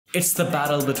It's the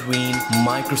battle between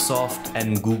Microsoft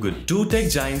and Google, two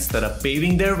tech giants that are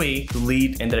paving their way to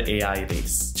lead in their AI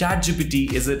race.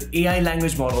 ChatGPT is an AI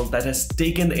language model that has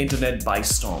taken the internet by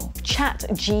storm.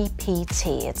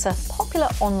 ChatGPT, it's a popular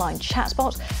online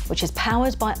chatbot which is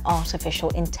powered by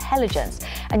artificial intelligence,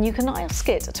 and you can ask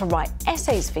it to write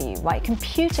essays for you, write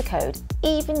computer code,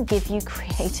 even give you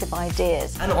creative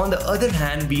ideas. And on the other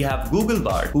hand, we have Google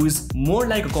Bard, who is more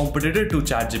like a competitor to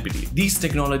ChatGPT. These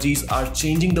technologies are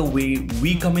changing the way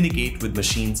we communicate with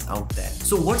machines out there.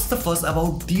 So what's the fuss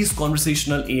about these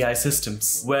conversational AI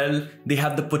systems? Well, they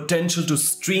have the potential to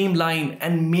streamline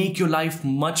and make your life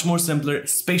much more simpler,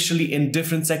 especially in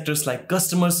different sectors like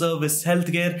customer service,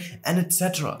 healthcare, and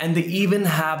etc. And they even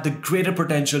have the greater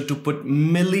potential to put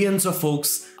millions of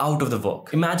folks out of the work.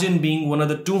 Imagine being one of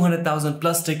the 200,000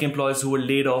 plus tech employees who were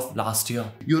laid off last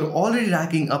year. You're already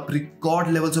racking up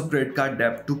record levels of credit card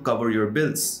debt to cover your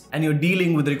bills. And you're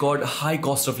dealing with record high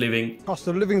cost of living. Cost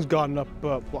of living's gone up,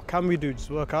 but what can we do?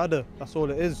 Just work harder. That's all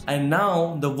it is. And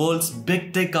now the world's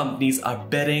big tech companies are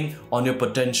betting on your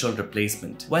potential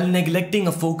replacement while neglecting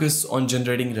a focus on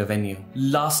generating revenue.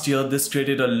 Last year, this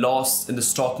created a loss in the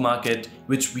stock market,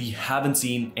 which we haven't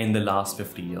seen in the last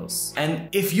 50 years. And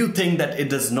if you think that it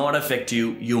does not affect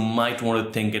you, you might want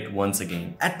to think it once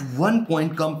again. At one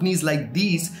point, companies like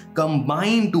these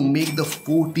combined to make the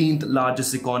 14th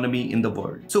largest economy in the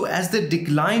world. So as they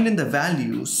declined in the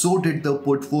value, so did the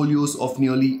portfolios of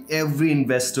nearly every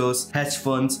investors, hedge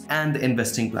funds, and the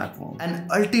investing platform. And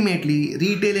ultimately,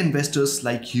 retail investors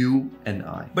like you and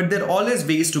I. But there are always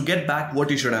ways to get back what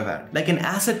you should have had. Like an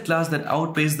asset class that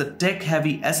outpaced the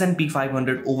tech-heavy S&P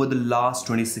 500 over the last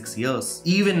 26 years.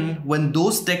 Even when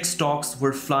those tech stocks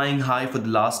were flying high for the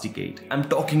last decade. I'm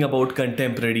talking about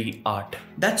contemporary art.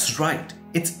 That's right.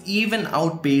 It's even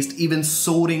outpaced even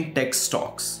soaring tech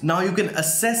stocks. Now you can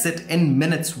assess it in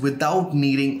minutes without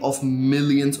needing of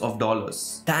millions of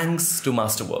dollars. Thanks to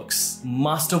Masterworks.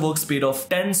 Masterworks paid off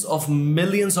tens of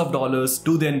millions of dollars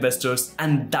to the investors,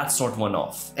 and that's not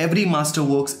one-off. Every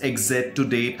Masterworks exit to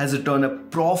date has returned a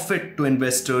profit to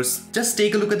investors. Just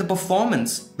take a look at the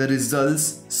performance. The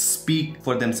results speak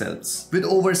for themselves. With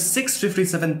over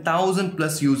 657,000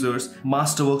 plus users,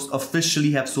 Masterworks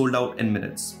officially have sold out in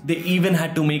minutes. They even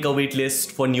had to make a wait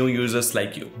list for new users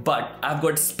like you. But I've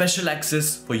got special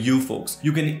access for you folks.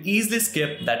 You can easily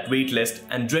skip that wait list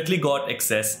and directly got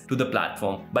access to the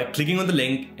platform by clicking on the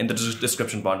link in the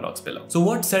description box below. So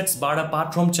what sets Bard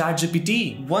apart from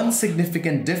ChatGPT? One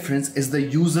significant difference is the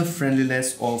user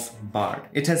friendliness of Bard.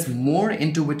 It has more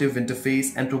intuitive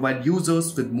interface and provides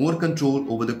users with more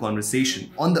control over the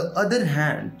conversation. On the other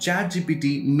hand,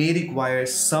 ChatGPT may require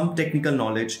some technical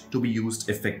knowledge to be used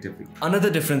effectively.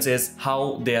 Another difference is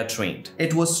how they are trained.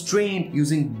 It was trained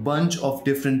using a bunch of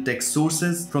different text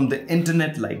sources from the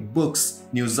internet like books,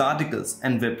 news articles,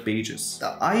 and web pages.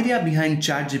 The idea behind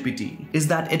ChatGPT is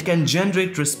that it can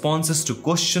generate responses to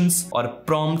questions or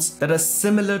prompts that are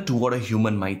similar to what a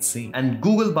human might say. And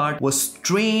Google Bard was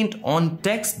trained on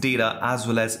text data as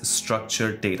well as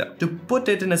structured data. To put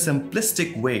it in a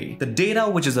simplistic way, the data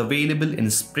which is available in a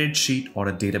spreadsheet or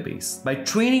a database. By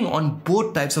training on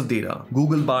both types of data,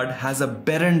 Google Bard has a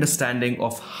better understanding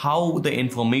of how the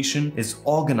information is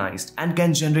organized and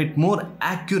can generate more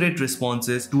accurate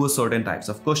responses to a certain types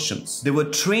of questions. They were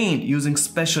trained using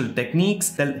special techniques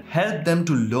that help them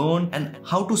to learn and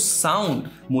how to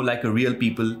sound more like a real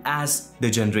people as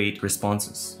they generate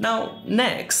responses. Now,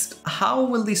 next, how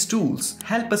will these tools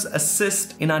help us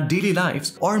assist in our daily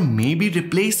lives or maybe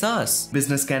replace us?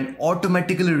 Business can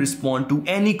automatically respond to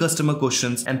any customer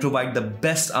questions and provide the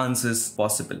best answers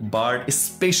possible. Bard is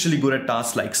especially good at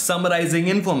tasks like summarizing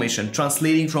information,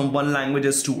 translating from one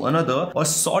languages to another, or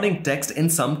sorting text in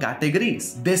some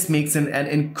categories. This makes it an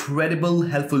incredible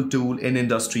helpful tool in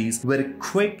industries where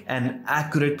quick and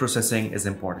accurate processing is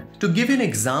important. To give you an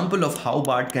example of how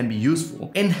Bard can be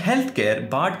useful, in healthcare,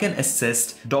 Bard can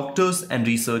assist doctors and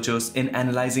researchers in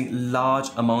analyzing large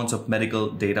amounts of medical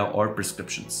data or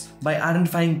prescriptions by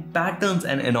identifying patterns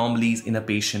and anomalies in a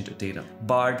patient data.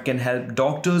 Bard can help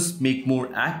doctors make more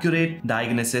accurate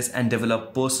diagnosis and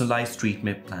develop personalized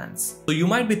treatment plans. So you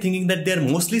might be thinking that they're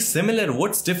mostly similar.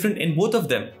 What's different in both of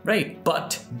them, right?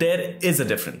 But there is a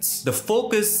difference. The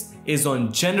focus is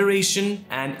on generation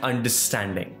and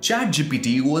understanding.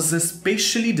 ChatGPT was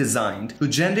especially designed to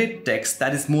generate text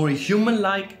that is more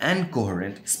human-like and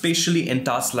coherent, especially in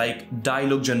tasks like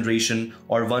dialogue generation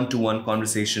or one-to-one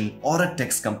conversation or a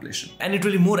text completion. And it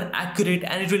will be more accurate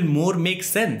and it will more make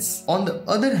sense. On the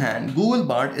other hand, Google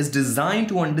Bard is designed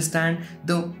to understand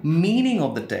the meaning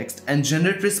of the text and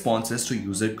generate responses to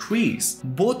user queries.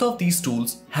 Both of these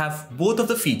tools have both of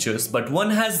the features, but one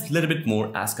has a little bit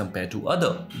more as compared to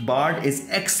other. Bard is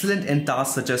excellent in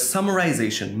tasks such as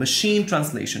summarization, machine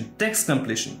translation, text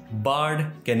completion. Bard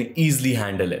can easily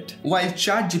handle it. While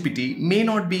ChatGPT may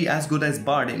not be as good as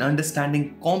Bard in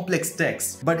understanding complex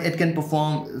text, but it can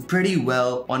perform pretty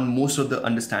well on most of the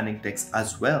understanding text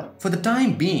as well. For the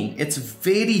time being, it's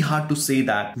very hard to say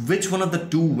that which one of the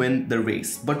two win the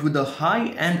race, but with the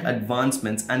high-end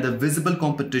advancements and the visible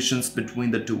competitions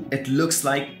between the two, it looks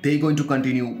like they're going to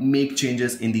continue make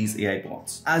changes in these AI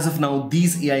bots. As of now,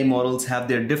 these AI models have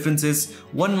their differences.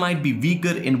 One might be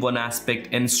weaker in one aspect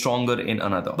and stronger in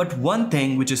another. But one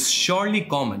thing which is surely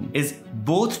common is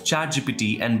both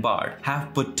ChatGPT and Bard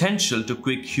have potential to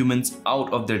kick humans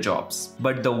out of their jobs.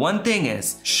 But the one thing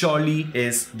is, surely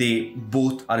is they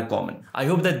both are common. I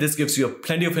hope that this gives you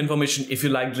plenty of information. If you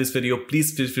liked this video,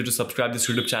 please feel free to subscribe to this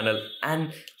YouTube channel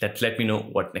and let me know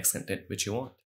what next content which you want.